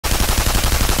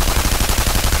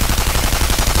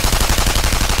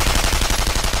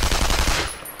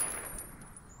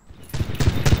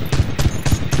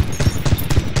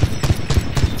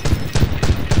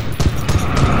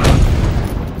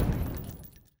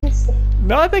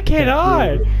Neither can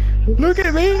I! Look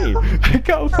at me! I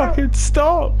can't fucking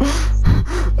stop!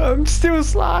 I'm still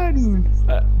sliding!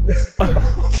 That's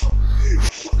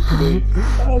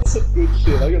some good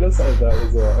shit. I gotta say that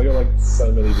as well. I got like so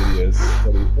many videos.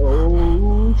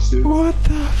 Oh shit. What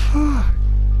the fuck?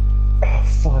 Oh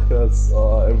fuck, that's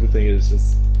everything is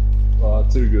just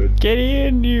too good. Get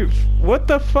in, you. What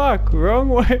the fuck? Wrong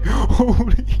way.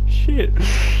 Holy shit.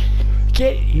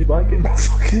 You might get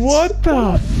fucking. What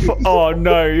the fuck? Oh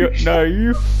no,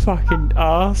 you fucking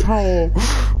asshole.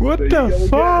 What the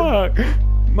fuck?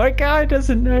 My guy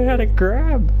doesn't know how to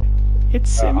grab.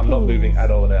 It's simple. I'm not moving at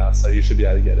all now, so you should be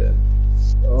able to get in.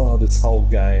 Oh, this whole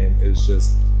game is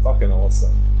just fucking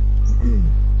awesome.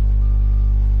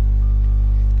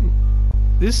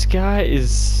 This guy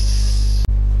is...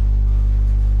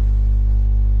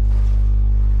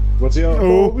 What's your...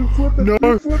 Oh, no,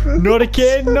 not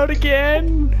again, not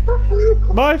again!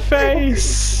 My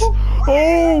face!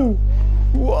 Oh!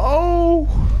 Whoa!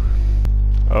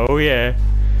 Oh yeah.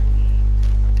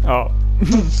 Oh.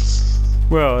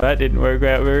 Well, that didn't work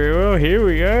out very well. Here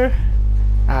we go.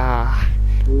 Ah.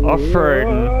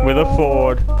 Off-roading with a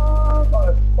Ford.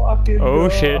 Oh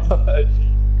shit.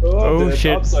 Oh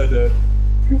shit. I'm so dead.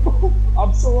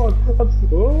 I'm so on.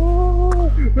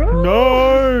 Oh,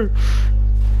 no!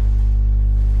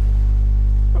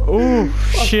 Oh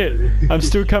shit! I'm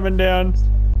still coming down.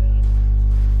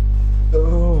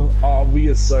 Oh, we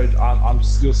are so. I'm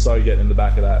still so getting in the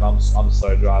back of that, and I'm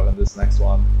so driving this next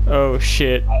one. Oh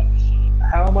shit!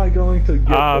 How am I going to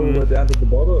get all the way down to the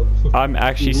bottom? I'm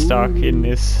actually stuck in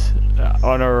this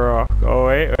on a rock. Oh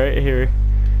wait, here.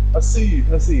 I see you.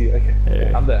 Okay,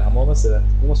 yeah. I'm there. I'm almost there.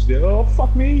 Almost there. Oh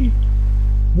fuck me!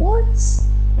 What?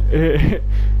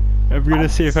 I'm gonna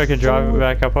see if I can drive it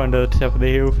back up onto the top of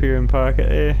the hill for you and park it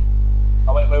there.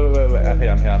 Oh wait.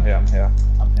 I'm here.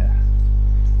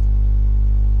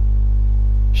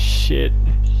 Shit.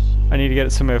 I need to get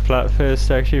it somewhere flat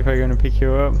first actually if I'm gonna pick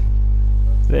you up.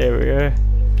 There we go.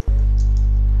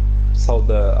 Just hold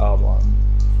the arm on.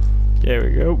 There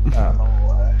we go.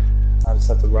 I just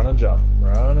have to run and jump.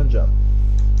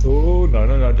 Oh no,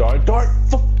 don't,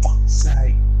 for fuck's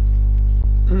sake.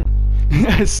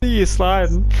 I see you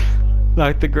sliding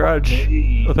like the Grudge.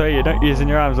 Although you're not using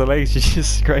your arms or legs, you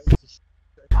just scrape.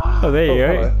 Oh, there you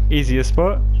go. Easier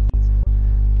spot.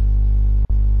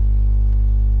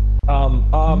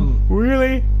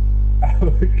 Really?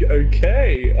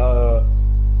 Okay. I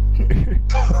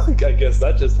guess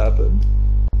that just happened.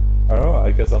 Oh,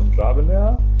 I guess I'm driving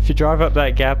now. If you drive up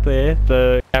that gap there,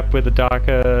 the gap with the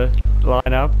darker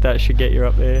line up, that should get you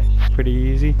up there pretty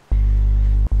easy.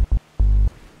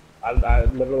 I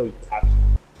literally tapped.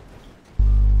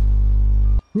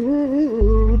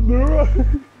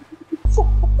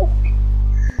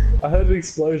 I heard an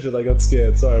explosion. I got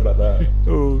scared. Sorry about that.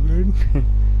 Oh, good.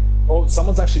 Oh,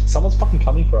 someone's fucking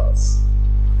coming for us.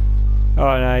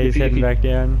 Oh no, he's heading back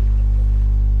down.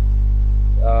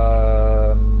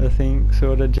 I think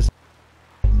sorta just.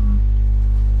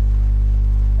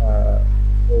 Oh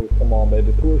come on,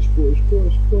 baby! Push!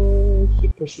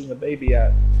 You're pushing the baby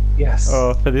out. Yes.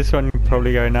 Oh, for this one, you can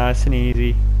probably go nice and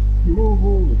easy.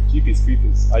 Ooh,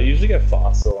 creepers. I usually go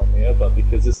faster on here, but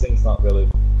because this thing's not really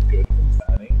good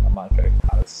for turning, I might go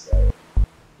kind of slow.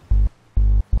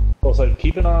 Also,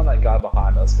 keep an eye on that guy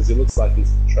behind us because he looks like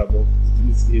he's in trouble.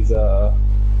 His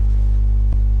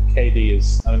KD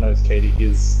is, I don't know his KD,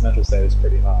 his mental state is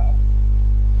pretty high.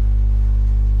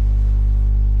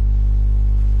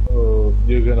 Oh,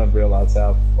 you're gonna realize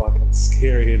how fucking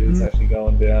scary it is actually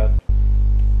going down.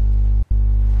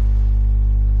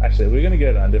 Actually, we're gonna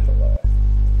go down a different way.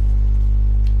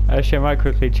 Actually, I might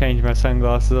quickly change my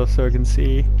sunglasses off so I can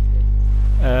see.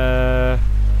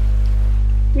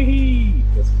 Wee!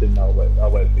 I'll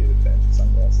wait for you to change the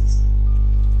sunglasses.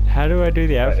 How do I do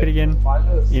the outfit again?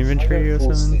 Inventory or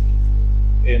something?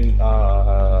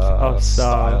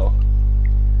 Style.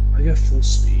 I go full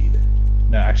speed.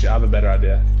 No, actually, I have a better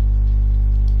idea.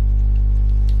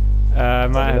 I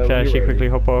might have to actually quickly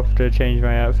hop off to change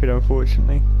my outfit,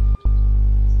 unfortunately.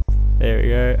 There we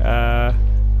go.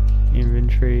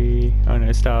 Inventory. Oh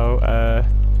no, style.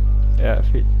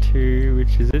 Outfit 2,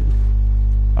 which is it?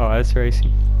 Oh, that's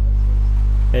racing.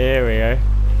 There we go.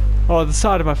 Oh, the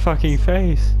side of my fucking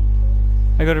face.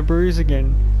 I got a bruise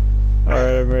again.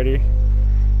 Alright, I'm ready.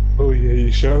 Oh yeah,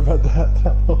 you sure about that?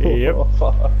 Yep.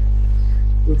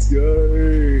 Let's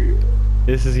go.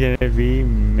 This is gonna be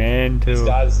mental.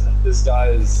 This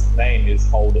guy's name is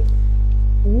Holden.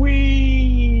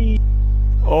 Wee.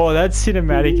 Oh, that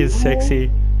cinematic is sexy.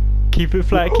 Keep it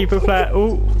flat, keep it flat.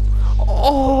 Ooh.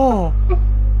 Oh!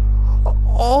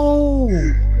 Oh!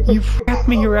 You wrapped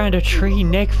me around a tree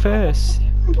neck first.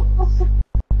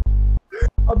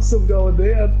 I'm still going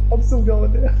down. I'm still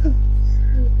going down.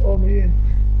 Oh man.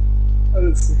 That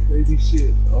is some crazy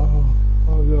shit. Oh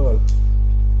god.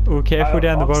 Oh, careful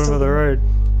down the bottom of the road.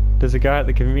 There's a guy at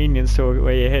the convenience store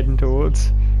where you're heading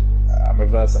towards. I'm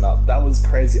reversing up. That was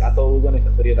crazy. I thought we were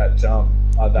gonna clear that jump,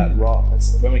 that rock.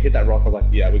 When we hit that rock, I was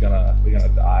like, yeah, we're gonna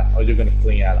die. Or you're gonna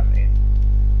fling out. I mean,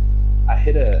 I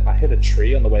hit a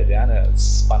tree on the way down and it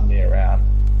spun me around.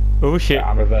 Oh shit! Yeah,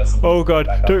 I'm reversing. Oh god!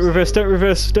 Don't reverse! Don't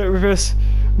reverse! Don't reverse!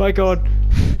 My god!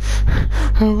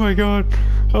 Oh my god!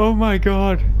 Oh my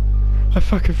god! I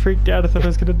fucking freaked out. I thought I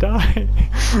was gonna die.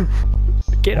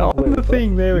 Get on the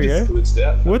thing. There we go.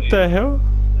 What the hell?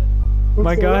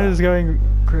 My guy is going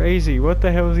crazy. What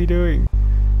the hell is he doing?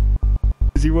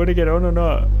 Does he want to get on or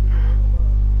not?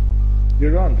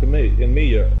 You're on for me.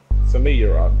 For me,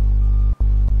 you're on.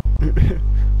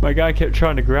 My guy kept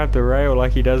trying to grab the rail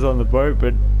like he does on the boat,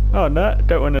 but oh no,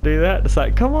 don't want to do that. It's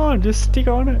like, come on, just stick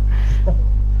on it.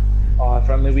 Oh, if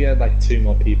only we had like 2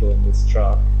 more people in this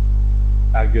truck.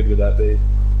 How good would that be?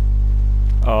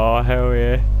 Oh hell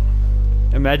yeah.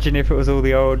 Imagine if it was all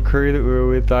the old crew that we were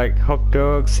with, like Hot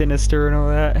Dog, Sinister and all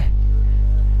that.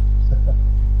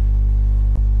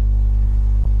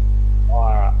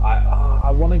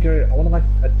 I want to like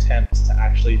attempt to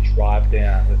actually drive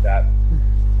down without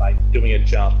like doing a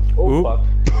jump. Oh fuck.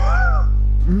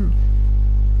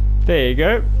 There you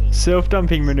go.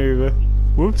 Self-dumping maneuver.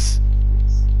 Whoops.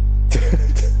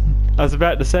 I was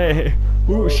about to say,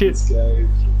 ooh shit.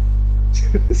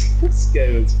 This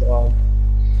game is fun.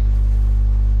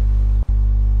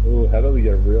 Ooh, how do we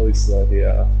get really slow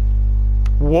here?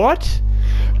 What?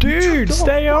 Dude,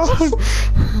 stay on!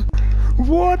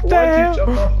 What the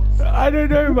hell? I don't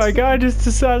know, my guy just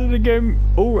decided to go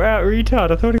all out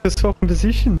retard. I thought he was swapping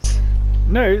positions.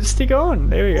 No, stick on.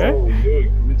 There we go. Oh, you're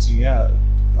glitching out.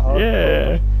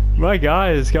 Yeah, my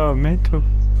guy is going mental.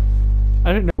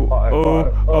 I don't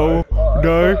know.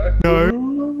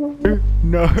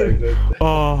 No.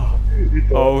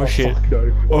 Oh shit.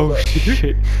 Oh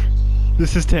shit.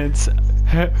 This is tense.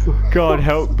 God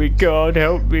help me. God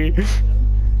help me.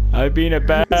 I've been a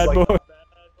bad boy.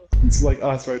 It's like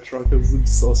ice road truckers and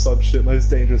some shit, those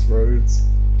dangerous roads.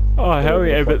 Oh hell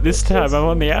yeah, but this time I'm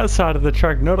on the outside of the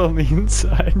truck, not on the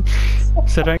inside.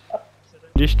 So don't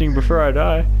conditioning before I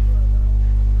die.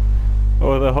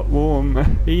 Or the hot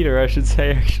warm heater I should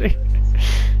say actually.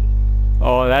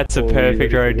 Oh, that's a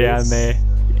perfect road down there.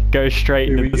 Go straight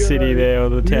into the city there or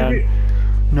the town.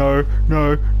 No.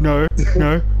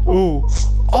 Ooh.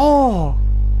 Oh!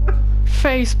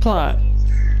 Face plant.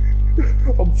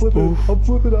 I'm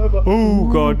flipping over. Oh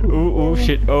god. Oh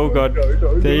shit. Oh god.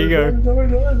 There you go.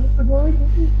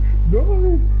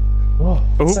 No.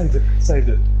 Oh, saved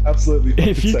it. Absolutely.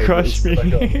 If you crushed me,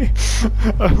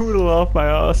 I would have laughed my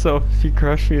ass off if you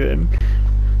crushed me then.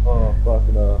 Oh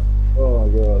fucking hell. Oh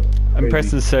my god. I'm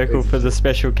pressing circle for the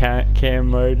special cam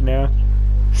mode now.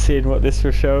 Seeing what this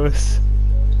will show us.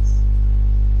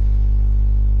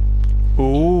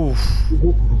 Ooh.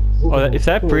 Oh, if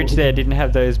that bridge there didn't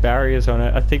have those barriers on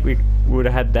it, I think we would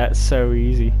have had that so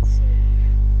easy.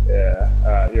 Yeah.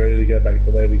 Alright, you ready to go back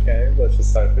to where we came? Let's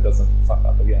just hope it doesn't fuck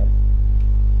up again.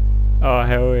 Oh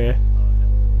hell yeah.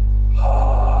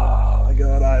 Oh my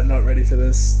god, I'm not ready for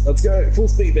this. Let's go. Full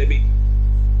speed, baby.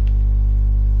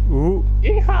 Ooh.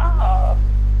 Yeehaw!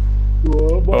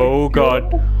 Oh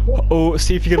god. Oh,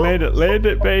 see if you can land it. Land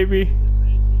it, baby.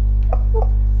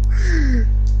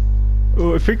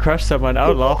 Oh, if we crush someone, I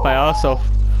would laugh my ass off.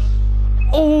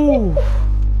 Oh!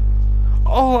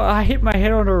 Oh, I hit my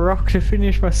head on a rock to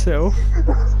finish myself.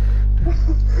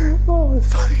 Oh my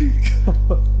fucking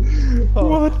god. Oh,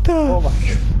 what the? Oh my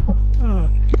god.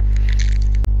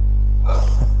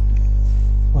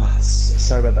 Oh,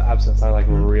 sorry about the absence. I like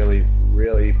really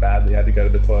badly had to go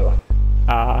to the toilet.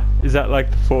 Is that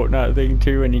like the Fortnite thing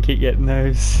too when you keep getting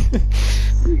those?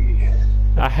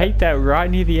 I hate that right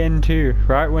near the end too,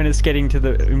 right when it's getting to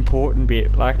the important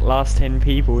bit, like last 10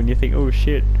 people and you think, oh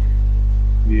shit.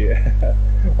 Yeah.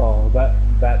 Oh,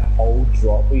 that whole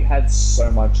drop, we had so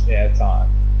much airtime.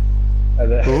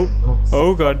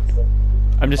 Oh god.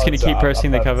 I'm just gonna keep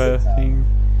pressing the cover thing.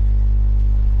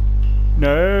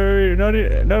 No, not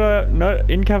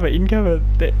in cover,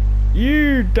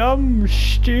 you dumb,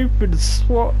 stupid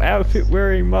SWAT outfit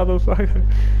wearing motherfucker.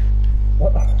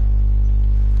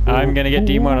 I'm gonna get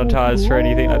demonetized for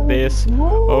anything like this.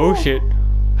 Oh shit.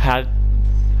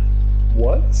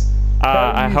 What?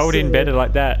 I hold in better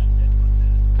like that.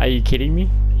 Are you kidding me?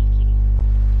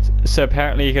 So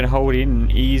apparently you can hold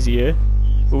in easier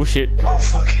Oh shit. Oh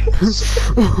fuck.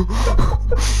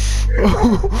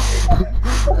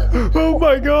 Oh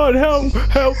my god, help!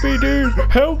 Help me, dude!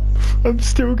 Help! I'm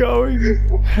still going!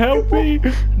 Help me!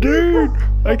 Dude!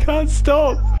 I can't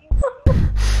stop!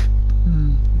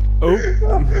 Oh.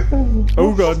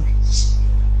 Oh god.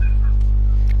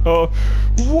 Oh.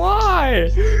 Why?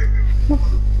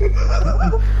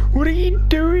 What are you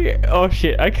doing? Oh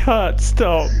shit, I can't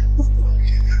stop.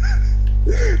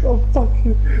 Oh fuck.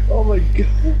 Oh my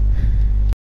god.